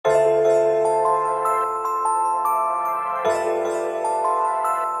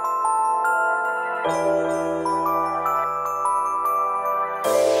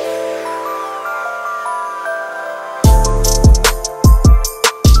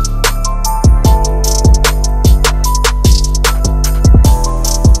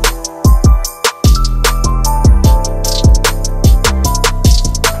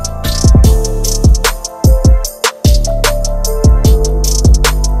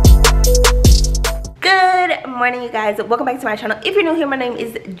morning, you guys. Welcome back to my channel. If you're new here, my name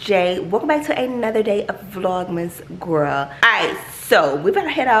is Jay. Welcome back to another day of Vlogmas, girl. Alright, so we better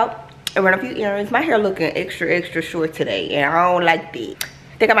head out and run a few errands. My hair looking extra short today, and I don't like that.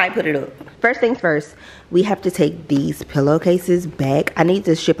 I think I might put it up. First things first, we have to take these pillowcases back. I need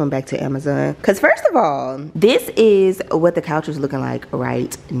to ship them back to Amazon. Because first of all, this is what the couch is looking like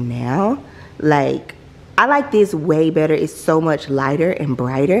right now. Like, I like this way better. It's so much lighter and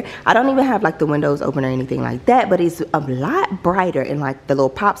brighter. I don't even have like the windows open or anything like that, but it's a lot brighter and like the little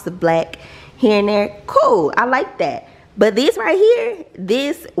pops of black here and there. Cool, I like that. But this right here,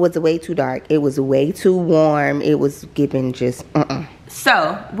 this was way too dark. It was way too warm. It was giving just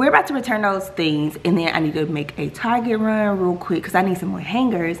So we're about to return those things, and then I need to make a Target run real quick because I need some more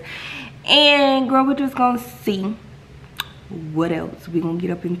hangers. And girl, we're just gonna see what else we're gonna get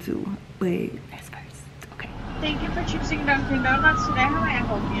up into. But that's first. Okay. Thank you for choosing Dunkin' Donuts today. How may I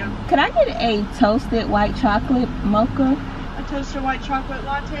help you? Can I get a toasted white chocolate mocha? A toasted white chocolate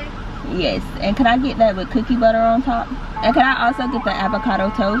latte? Yes. And can I get that with cookie butter on top? And can I also get the avocado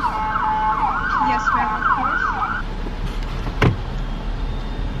toast? Yes, ma'am, of course.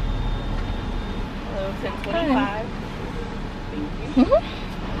 Hello, 1025. Thank you.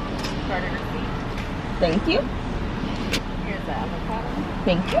 Card and receipt. Thank you. Here's the avocado.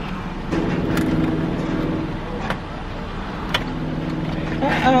 Thank you.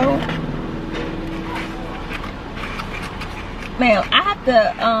 Uh-oh. Ma'am, I have to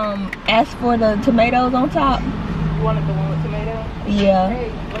ask for the tomatoes on top. You wanted the one with tomato? Yeah.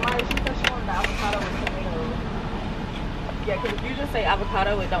 Hey, Lamar, she said she wanted the avocado with tomato. Yeah, because if you just say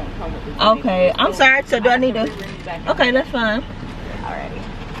avocado, it don't come with the tomato. Okay, I'm sorry. So do I need to? Okay, that's fine. Alrighty.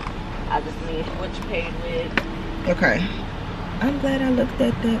 I just need what you paid with. Okay. I'm glad I looked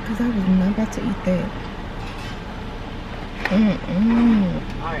at that because I was not about to eat that.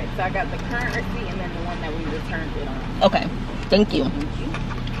 Alright, so I got the current receipt and then the one that we returned it on. Okay, thank you. Thank you.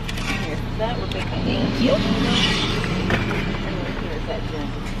 Here's that with the Thank you. And then here's that drink.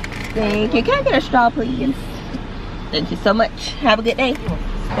 Thank you. Can I get a straw, please? Thank you so much. Have a good day.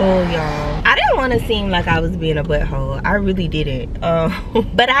 Oh, y'all, I didn't want to seem like I was being a butthole. I really didn't.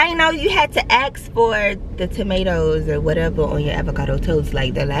 But I didn't know you had to ask for the tomatoes or whatever on your avocado toast.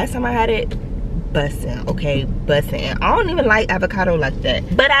 Like the last time I had it, bussin', okay, bussin'. I don't even like avocado like that,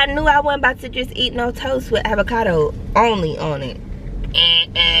 but I knew I wasn't about to just eat no toast with avocado only on it.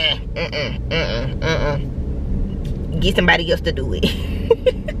 Get somebody else to do it.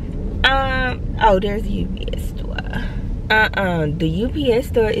 Oh, there's the UPS store. The UPS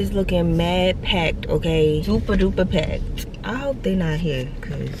store is looking mad packed, okay, super duper packed. I hope they're not here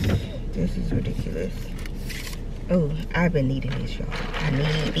because this is ridiculous. Oh, I've been needing this, y'all. I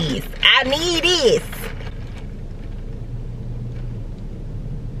need this. I need this.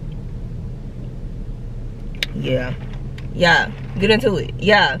 Yeah. Yeah. Get into it.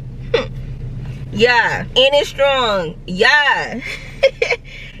 Yeah. Yeah. And it's strong. Yeah.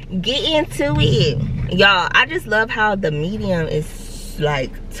 Get into it. Y'all, I just love how the medium is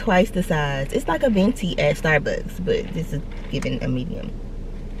like twice the size. It's like a venti at Starbucks, but this is giving a medium.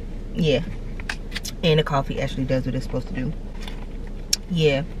 Yeah. And the coffee actually does what it's supposed to do.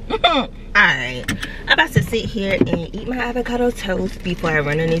 Yeah. Alright. I'm about to sit here and eat my avocado toast before I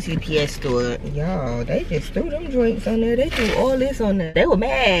run in this UPS store. Y'all, they just threw them joints on there. They threw all this on there. They were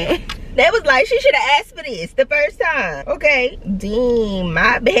mad. They was like, she should have asked for this the first time. Okay. Dean,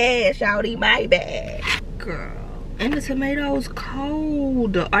 my bad, shawty, my bad. Girl. And the tomatoes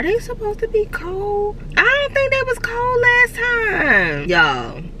cold. Are they supposed to be cold? I don't think they was cold last time.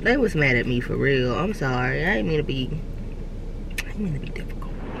 Y'all, they was mad at me for real. I'm sorry. I didn't mean to be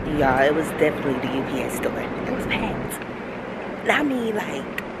difficult. Y'all, it was definitely the UPS store. It was packed. I mean,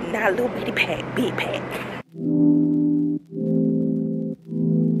 like, not a little bitty pack, big pack.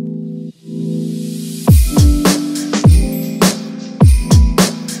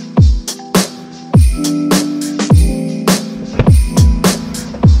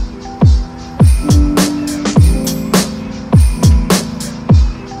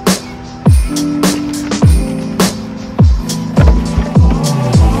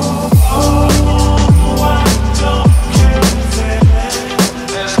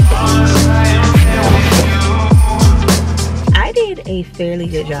 Fairly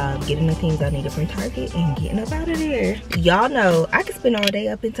good job getting the things I needed from Target and getting up out of there. Y'all know I could spend all day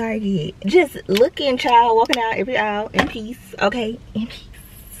up in Target just looking, child, walking out every aisle in peace, okay, in peace.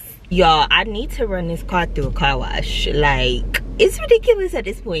 Y'all, I need to run this car through a car wash. Like, it's ridiculous at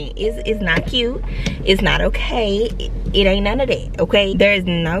this point. It's not cute, it's not okay, it ain't none of that, okay? There is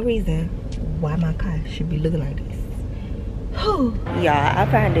no reason why my car should be looking like this. Y'all, I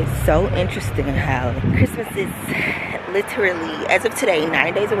find it so interesting how Christmas is literally, as of today,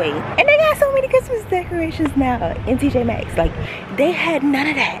 9 days away, and they got so many Christmas decorations now in TJ Maxx. Like, they had none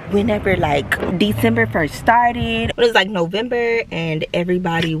of that whenever like December first started. It was like November and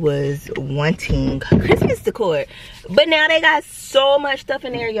everybody was wanting Christmas decor, but now they got so much stuff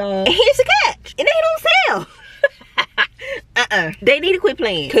in there, y'all. And here's the catch, it ain't on sale. They need to quit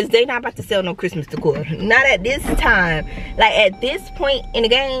playing, because they not about to sell no Christmas decor, not at this time. Like, at this point in the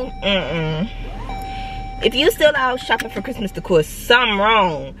game, if you still out shopping for Christmas decor, something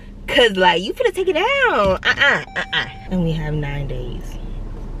wrong, because like, you finna take it down. And we have 9 days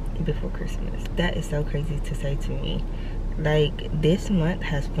before Christmas. That is so crazy to say to me. Like, this month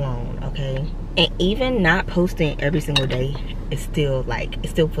has flown, okay? And even not posting every single day, it's still like, it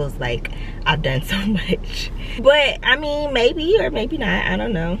still feels like I've done so much. But I mean, maybe or maybe not, I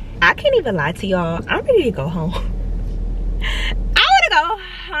don't know. I can't even lie to y'all, I'm ready to go home. I want to go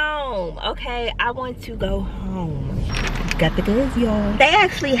home, okay? I want to go home. Got the goods, y'all. They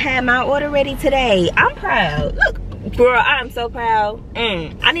actually had my order ready today. I'm proud. Look, girl, I'm so proud.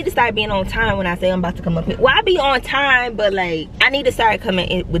 I need to start being on time when I say I'm about to come up here. Well, I be on time, but like, I need to start coming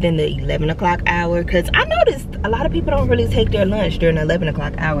in within the 11 o'clock hour, because I noticed a lot of people don't really take their lunch during the 11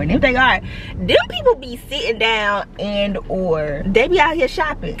 o'clock hour. And if they are, them people be sitting down and or they be out here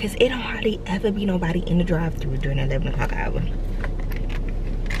shopping, because it don't hardly ever be nobody in the drive-thru during the 11 o'clock hour.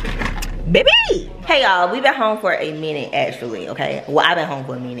 Baby! Hey y'all, we've been home for a minute actually, okay? Well, I've been home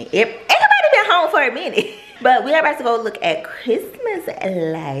for a minute. Everybody been home for a minute. But we are about to go look at Christmas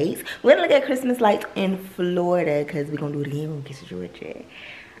lights. We're gonna look at Christmas lights in Florida, because we're gonna do it again when we get to Georgia.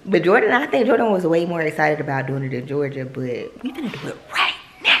 But Jordan, I think Jordan was way more excited about doing it in Georgia, but we're gonna do it right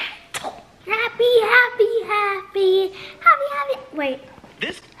now. Happy. Wait.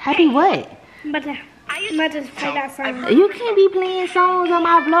 Happy what? But I just play that song. You can't be playing songs on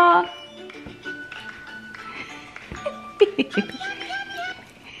my vlog.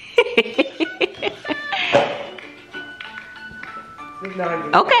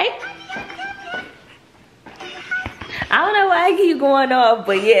 Okay. I don't know why I keep going off,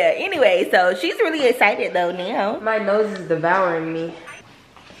 but yeah. Anyway, so she's really excited though now. My nose is devouring me.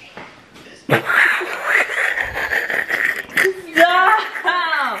 Stop!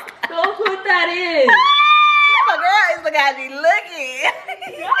 Don't put that in. My girl is looking at me looking.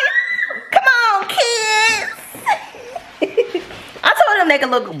 Come on, kids. I told them they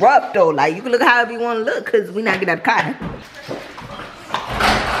can look rough though. Like, you can look however you want to look, because we not getting out of cotton.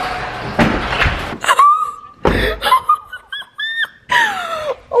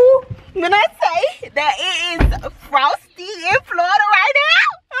 When I say that it is frosty in Florida right now,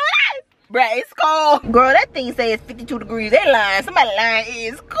 bruh, it's cold. Girl, that thing says 52 degrees. They lying. Somebody lying.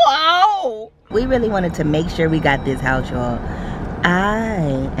 It's cold. We really wanted to make sure we got this house, y'all. I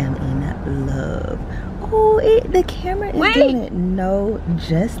am in love. Oh, the camera is doing it no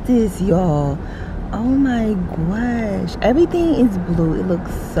justice, y'all. Oh my gosh. Everything is blue. It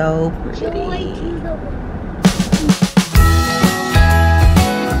looks so pretty.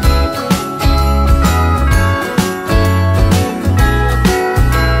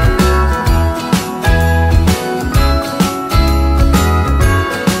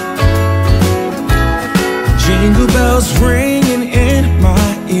 Jingle bells ringing in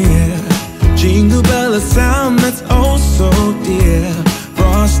my ear. Jingle bell, a sound that's oh so dear.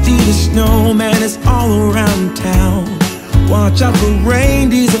 Frosty the snowman is all around town. Watch out for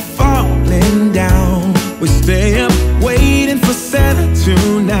reindeers are falling down. We stay up waiting for Santa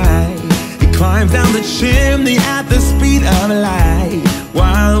tonight. He climbs down the chimney at the speed of light,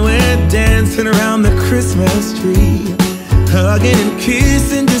 while we're dancing around the Christmas tree, hugging and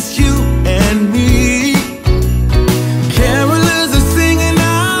kissing, just you and me. Carolers are singing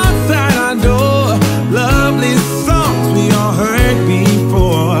outside our door, lovely songs we all heard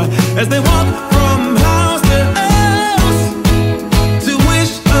before, as they walk from house to house to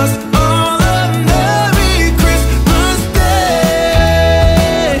wish us all a Merry Christmas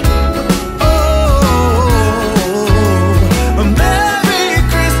Day. Oh, a Merry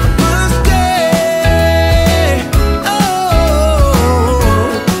Christmas Day. Oh.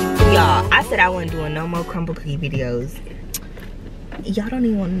 Y'all, I said I wasn't doing no more Crumbl cookie videos. Y'all don't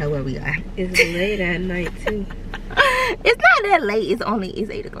even want to know where we are. It's late at night too. It's not that late. It's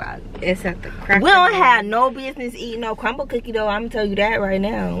 8 o'clock. It's at the crack. We don't have no business eating no Crumbl cookie though. I'm gonna tell you that right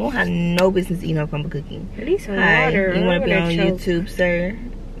now. We don't have no business eating no Crumbl cookie. At least some Hi, water. you want to be on choke. YouTube, sir?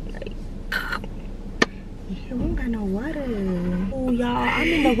 Like, yeah, we don't got no water. Oh, y'all, I'm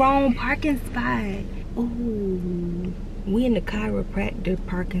in the wrong parking spot. Oh, we in the chiropractor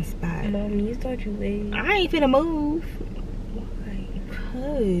parking spot. Mom, you thought you late. I ain't finna move.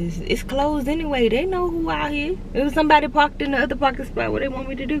 Cause it's closed anyway. They know who out here. It was somebody parked in the other parking spot. What they want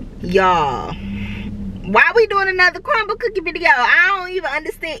me to do? Y'all, why we doing another Crumbl cookie video? I don't even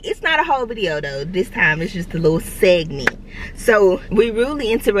understand. It's not a whole video though. This time it's just a little segment. So we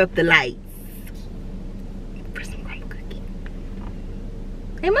really interrupt the lights for some Crumbl cookie.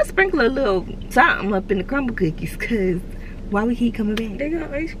 They must sprinkle a little something up in the Crumbl cookies, cause why we keep coming back? They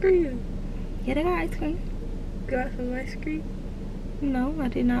got ice cream. Yeah, they got ice cream. Got some ice cream? No, I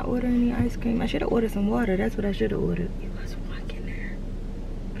did not order any ice cream. I should have ordered some water. That's what I should have ordered. You was walking there.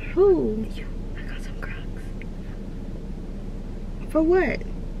 Who? You. I got some Crocs. For what?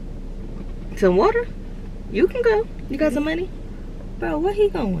 Some water? You can go. You got some money? Bro, where he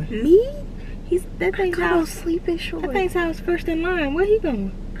going? Me? That thing's I got house. sleeping shorts. That thing's house first in line. Where he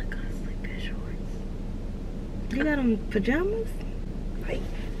going? I got sleeping shorts. You got on pajamas?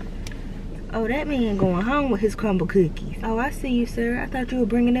 Oh, that man going home with his Crumbl cookies. Oh, I see you, sir. I thought you were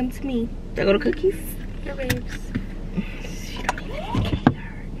bringing them to me. There go the cookies. Your babes. She don't even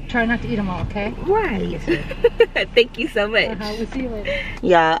care. Try not to eat them all, okay? Right. Thank you so much. We'll see you later.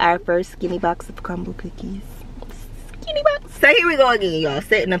 Y'all, our first skinny box of Crumbl cookies. Skinny box. So here we go again, y'all.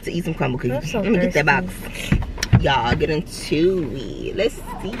 Setting up to eat some Crumbl cookies. So let me get that box. Y'all, get into it. Let's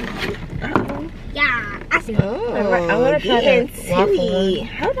see. Yeah. I see. Oh, I want to try get the into waffle it. one.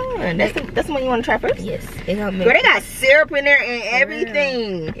 Hold on. That's the one you want to try first? Yes. It got me. Girl, they got syrup in there and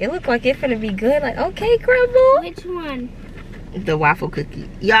everything. It looked like it's gonna be good. Like, okay, Crumbl. Which one? The waffle cookie.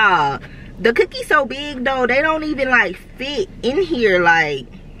 Y'all, the cookie's so big though, they don't even like fit in here. Like,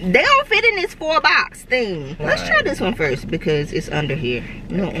 they don't fit in this 4-box thing. Let's try this one first because it's under here.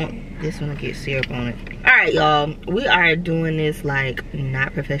 You don't want this one to get syrup on it. Alright, y'all, we are doing this like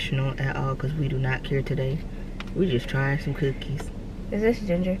not professional at all because we do not care today. We just trying some cookies. Is this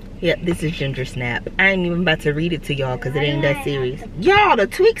ginger? Yep, this is ginger snap. I ain't even about to read it to y'all because it ain't that serious. Y'all, the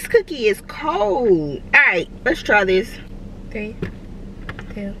Twix cookie is cold. Alright, let's try this. 3,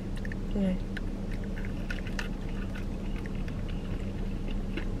 2, 1.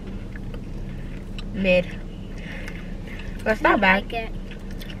 Mid. That's not bad. Like it.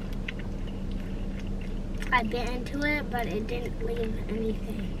 I bit into it, but it didn't leave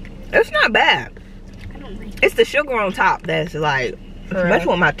anything. It's not bad. I don't like it. It's the sugar on top that's like messing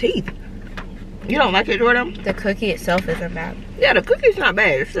with my teeth. You don't like it, Jordan? The cookie itself isn't bad. Yeah, the cookie's not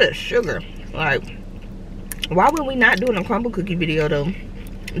bad. It's just sugar. Like, why would we not doing a Crumbl cookie video though?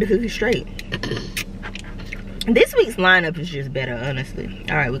 The cookie's straight. This week's lineup is just better, honestly.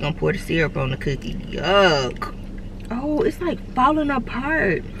 All right, we're gonna pour the syrup on the cookie. Yuck. Oh, it's like falling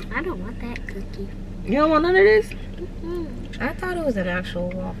apart. I don't want that cookie. You don't want none of this? I thought it was an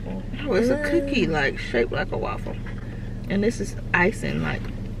actual waffle. Oh, it's a cookie like shaped like a waffle. And this is icing like.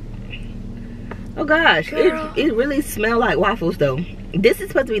 Oh gosh, it really smells like waffles though. This is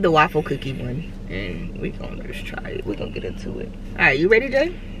supposed to be the waffle cookie one. And we're gonna just try it. We're gonna get into it. All right, you ready, Jay?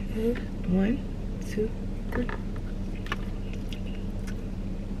 1, 2, 3.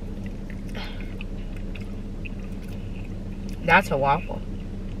 That's a waffle.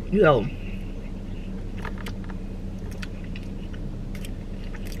 Yo.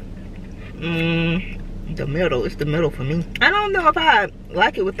 The middle. It's the middle for me. I don't know if I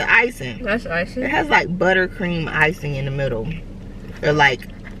like it with the icing. That's icing. It has like buttercream icing in the middle. Or like,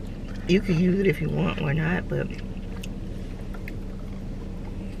 you could use it if you want or not, but.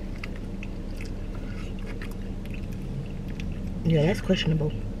 Yeah, that's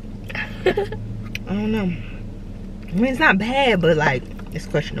questionable. I don't know. I mean, it's not bad, but like, it's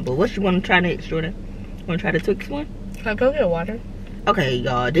questionable. What you want to try next, Jordan? Want to try the Twix one? Can I go get water? Okay,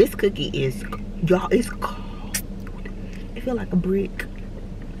 y'all, this cookie is, y'all, it's cold. It feel like a brick.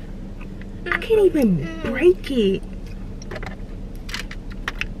 I can't even break it.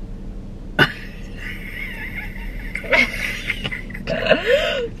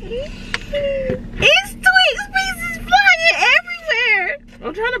 It's Twix pieces flying everywhere.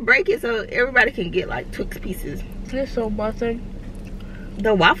 I'm trying to break it so everybody can get like Twix pieces. It's so buttered.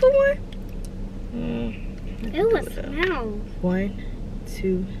 The waffle one? It was smells. 1,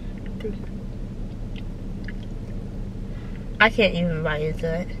 2, 3. I can't even bite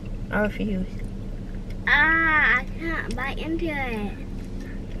into it. I refuse. I can't bite into it.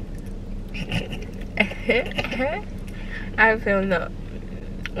 I have a feeling the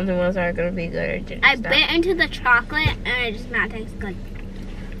ones that are gonna be good are ginger I stuff. bit into the chocolate and it does not taste good.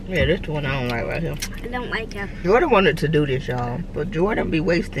 Yeah, this the one I don't like right here. I don't like it. Jordan wanted to do this, y'all, but Jordan be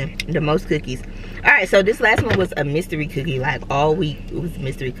wasting the most cookies. All right, so this last one was a mystery cookie. Like all week, it was a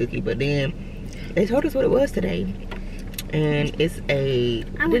mystery cookie, but then they told us what it was today, and it's a,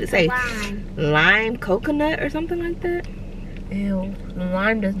 what did it say? Lime coconut or something like that. Ew. The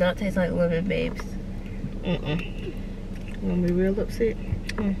lime does not taste like lemon, babes. You gonna be real upset.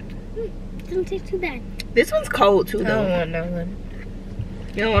 Doesn't taste too bad. This one's cold too, I though. don't want no one.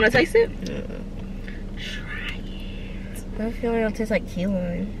 You don't want to taste it? Try it. I feel like it'll taste like key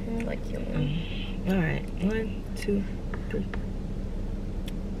lime. I don't like key lime. All right, 1, 2, 3.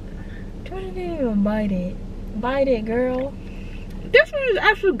 Jordan didn't even bite it. Bite it, girl. This one is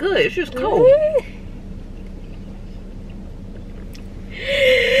actually good. It's just cold.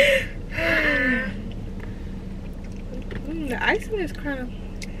 The icing is kind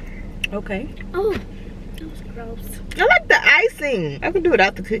of okay. Oh, that was gross. I like the icing. I can do it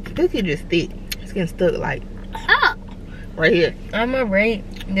without the cookie. Cookie just thick. It's getting stuck like right here. I'm gonna rate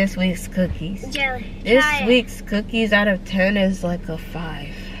this week's cookies. Jayla, This try it. week's cookies out of 10 is like a 5.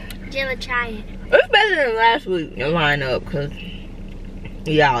 Jayla, try it. It's better than last week in lineup because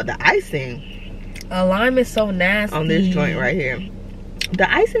y'all, the icing A lime is so nasty. on this joint right here. The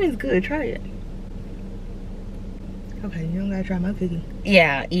icing is good. Try it. Okay, you don't gotta try my cookie.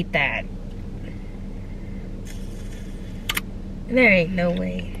 Yeah, eat that. There ain't no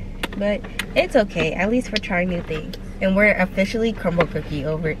way. But it's okay. At least we're trying new things. And we're officially Crumbl cookie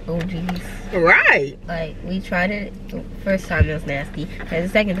over OGs. Right. Like, we tried it. First time it was nasty. And the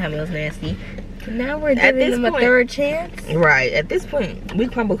second time it was nasty. And now we're At giving this them a point- third chance. Right. At this point, we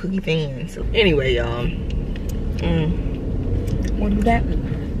Crumbl cookie fans. So anyway, y'all. What do that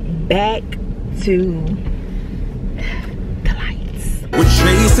mean? Back to the lights. We're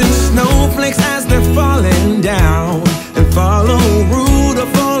chasing snowflakes as they're falling down, and follow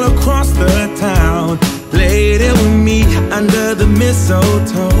Rudolph all across the town. Played it with me under the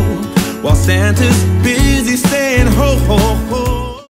mistletoe, while Santa's busy saying ho ho ho.